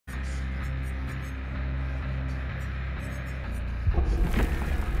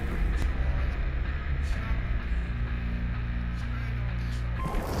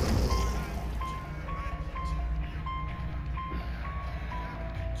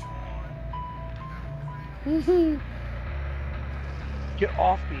Get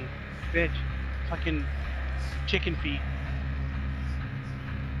off me, bitch. Fucking chicken feet.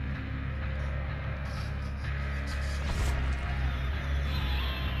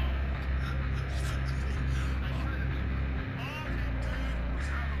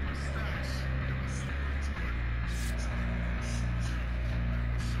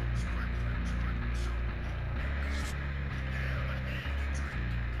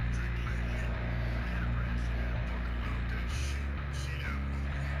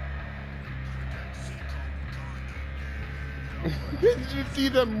 Did you see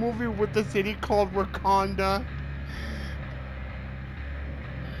that movie with the city called Wakanda?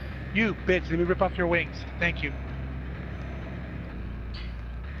 You bitch, let me rip off your wings. Thank you.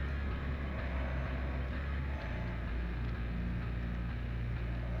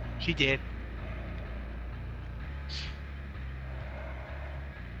 She did.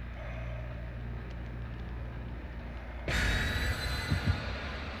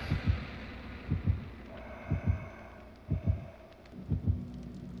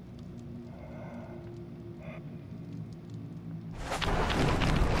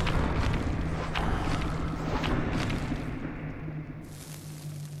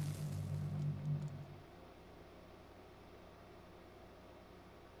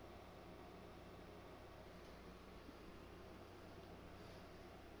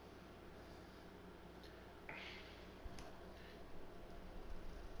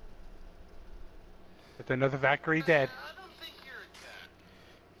 With another Valkyrie dead. I don't think you're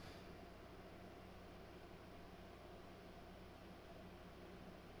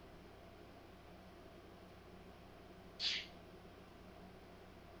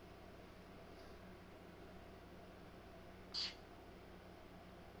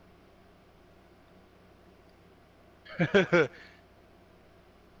attacked.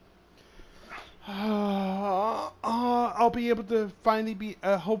 I'll be able to finally be,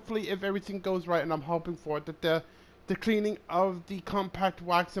 hopefully if everything goes right, and I'm hoping for it, that the cleaning of the compact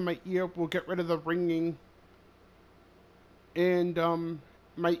wax in my ear will get rid of the ringing, and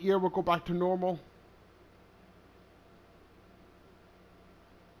my ear will go back to normal.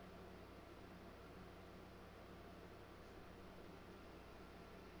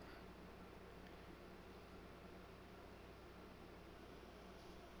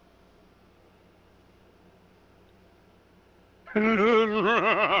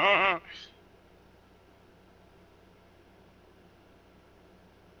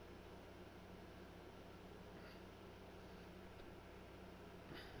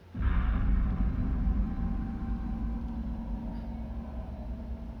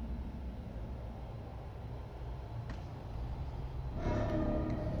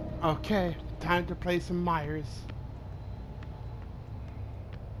 Okay, time to play some Myers.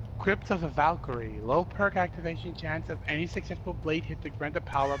 Crypt of the Valkyrie. Low perk activation chance of any successful blade hit to grant the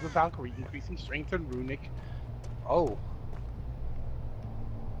power of the Valkyrie, increasing strength and runic. Oh.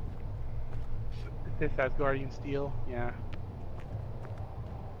 Is this Asgardian steel? Yeah.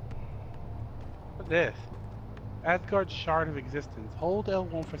 What's this? Asgard's Shard of Existence. Hold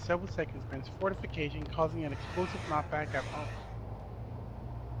L1 for several seconds, grants fortification, causing an explosive knockback at... Oh.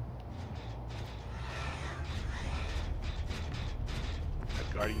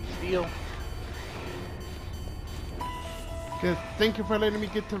 Asgardian steel. Good. Thank you for letting me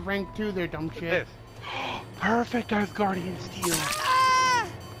get to rank 2 there, dumb What's shit. this? Perfect Asgardian steel.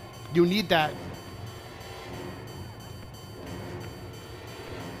 You need that.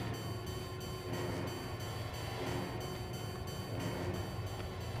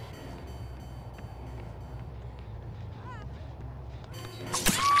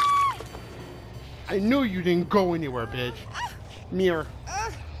 I knew you didn't go anywhere, bitch. Mirror.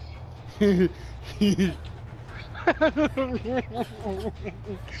 This is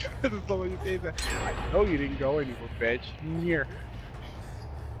the way you say that. I know you didn't go anywhere, bitch. Here.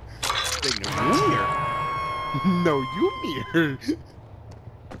 Wait, no, you here. No, you mirror.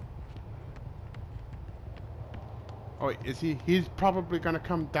 Oh, wait, is he? He's probably gonna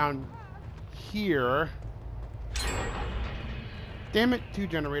come down here. Damn it, 2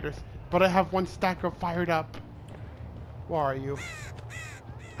 generators. But I have 1 stacker fired up. Where are you?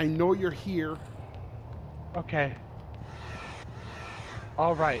 I know you're here. Okay.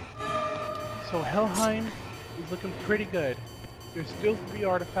 Alright. So Helheim is looking pretty good. There's still 3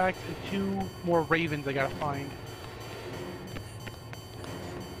 artifacts and 2 more ravens I gotta find.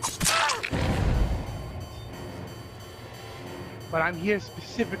 But I'm here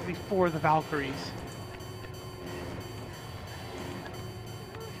specifically for the Valkyries.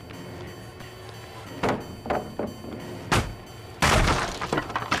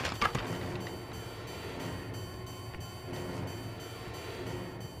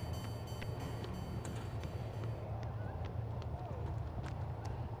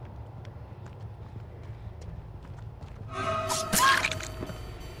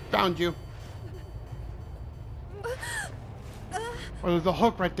 Found you. Oh, there's a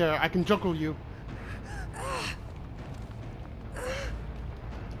hook right there. I can juggle you.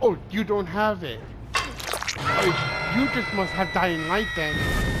 Oh, you don't have it. Oh, you just must have dying light then.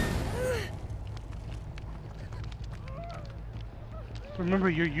 Remember,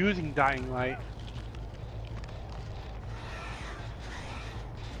 you're using dying light.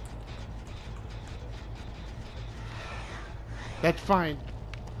 That's fine.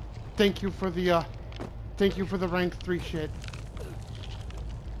 Thank you for the rank 3 shit.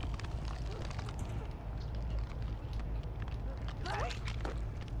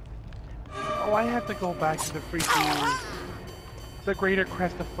 Oh, I have to go back to the freaking... the Greater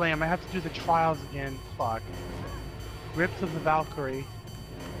Crest of Flame. I have to do the trials again. Fuck. Grips of the Valkyrie.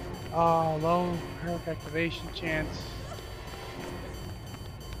 Oh, low perk activation chance.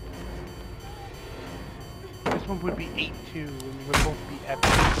 This one would be 8-2, and would both be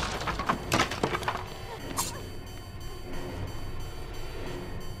epic.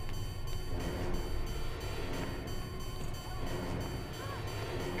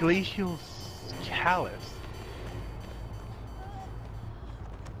 Glacial Callus.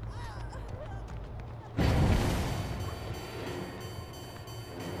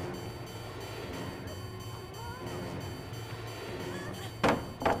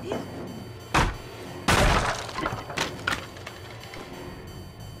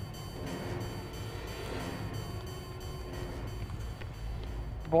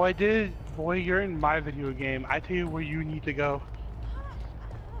 Boy, you're in my video game. I tell you where you need to go.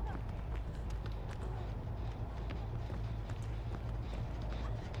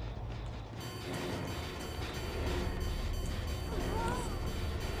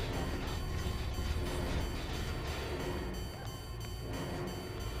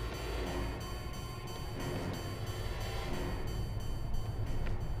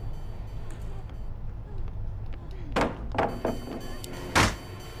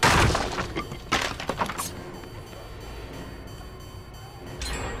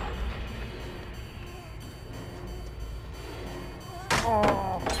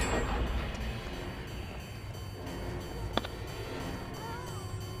 Oh.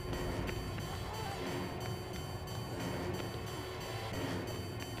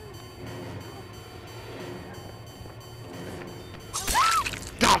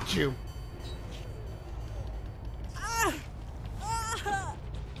 Got you.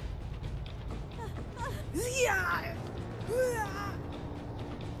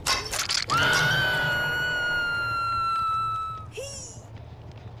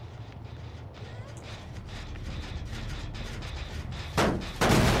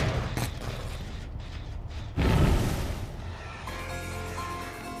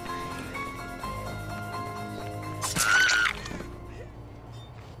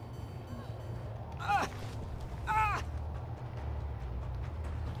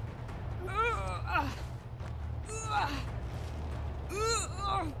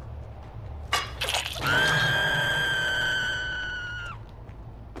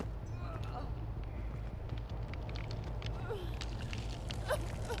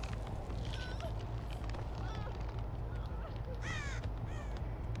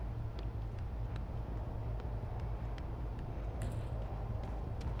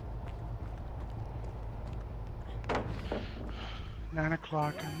 Nine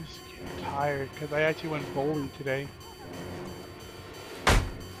o'clock. I'm just getting tired because I actually went bowling today.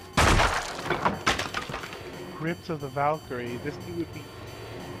 Grips of the Valkyrie. This thing would be...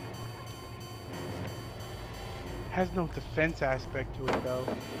 has no defense aspect to it though.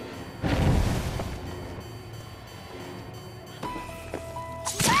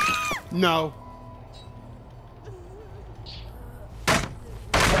 No.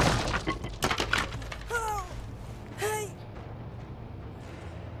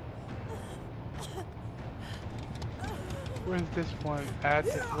 Where's this one?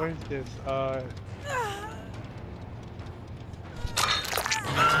 Where's this?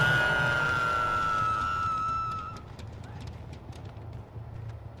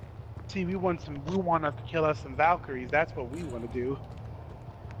 See, we want to kill us some Valkyries. That's what we want to do.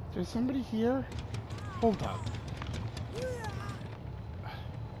 There's somebody here? Hold up.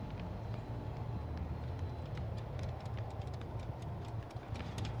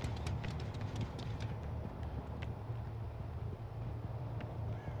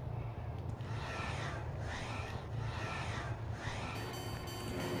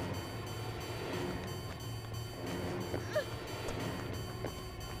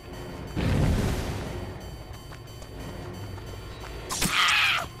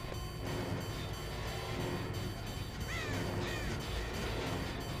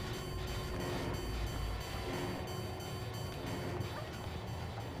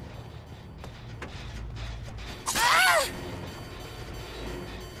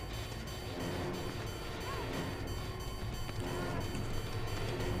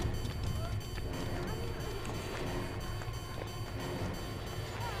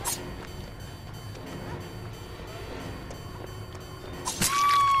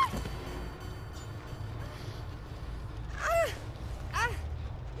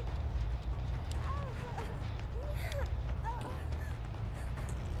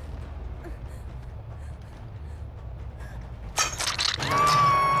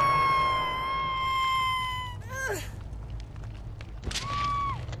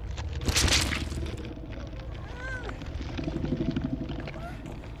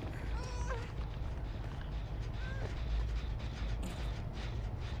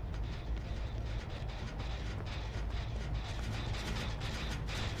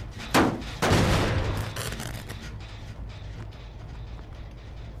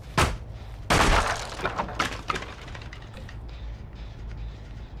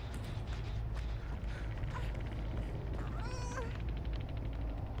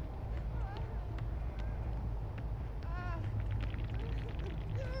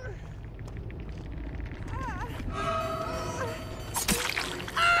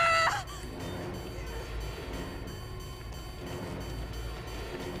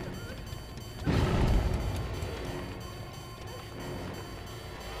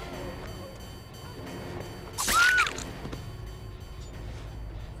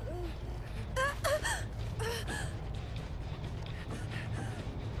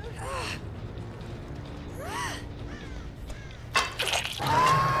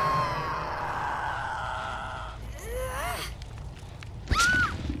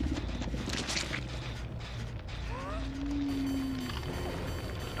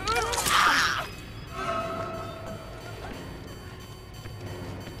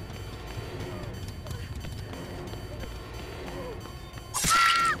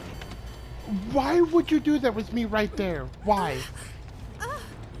 would you do that with me right there? Why?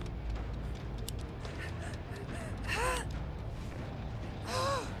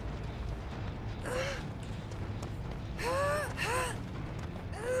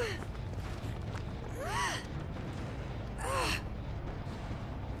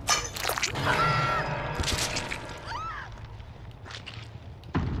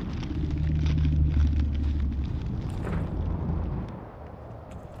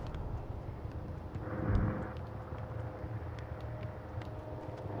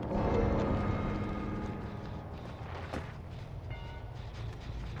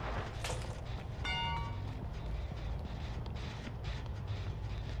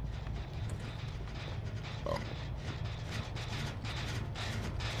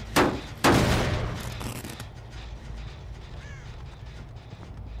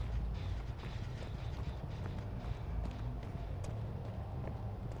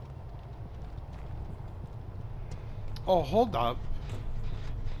 Oh, hold up.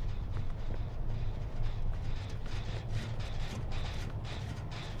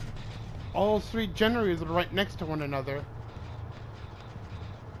 All three generators are right next to one another.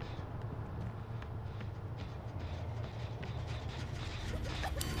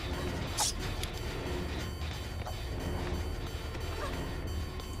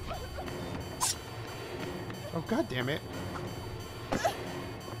 Oh, God damn it.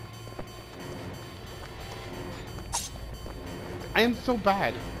 I am so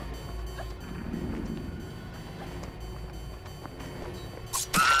bad.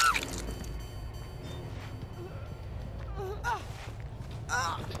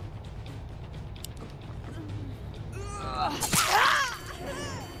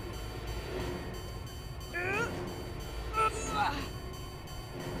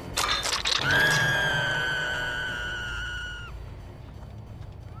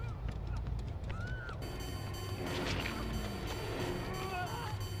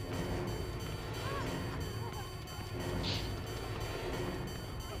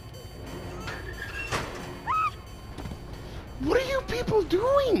 What are you people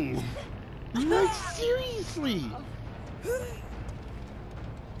doing? Like, seriously?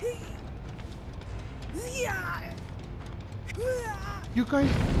 You guys...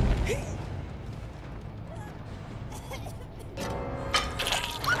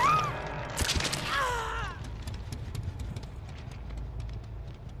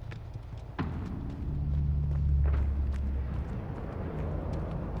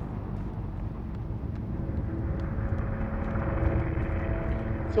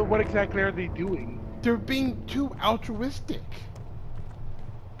 So what exactly are they doing? They're being too altruistic.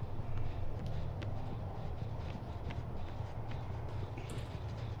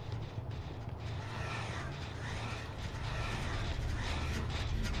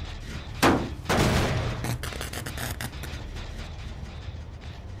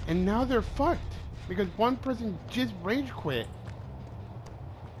 And now they're fucked because one person just rage quit.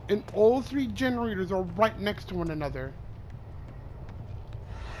 And all three generators are right next to one another.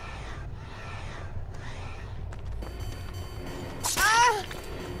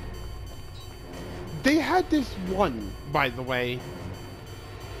 They had this one, by the way.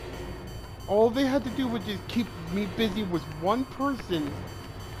 All they had to do was just keep me busy with one person,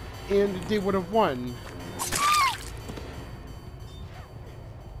 and they would have won.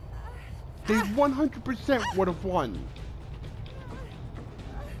 They 100% would have won.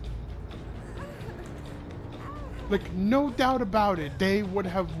 Like, no doubt about it, they would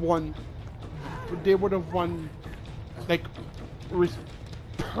have won. They would have won, like,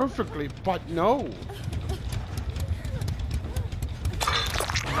 perfectly, but no.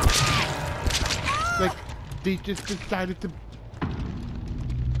 Like, they just decided to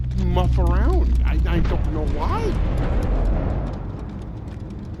muff around. I don't know why.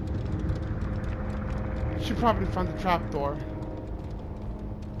 She probably found the trapdoor.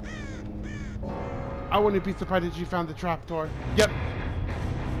 I wouldn't be surprised if she found the trapdoor. Yep.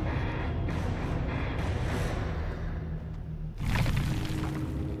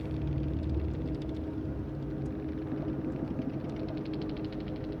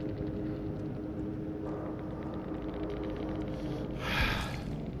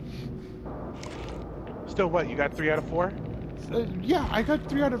 Still what, you got 3 out of 4? Yeah, I got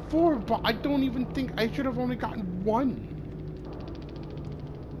 3 out of 4, but I don't even think I should have only gotten 1.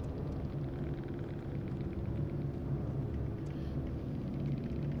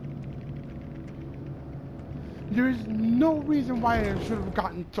 There is no reason why I should have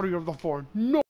gotten 3 of the 4. No.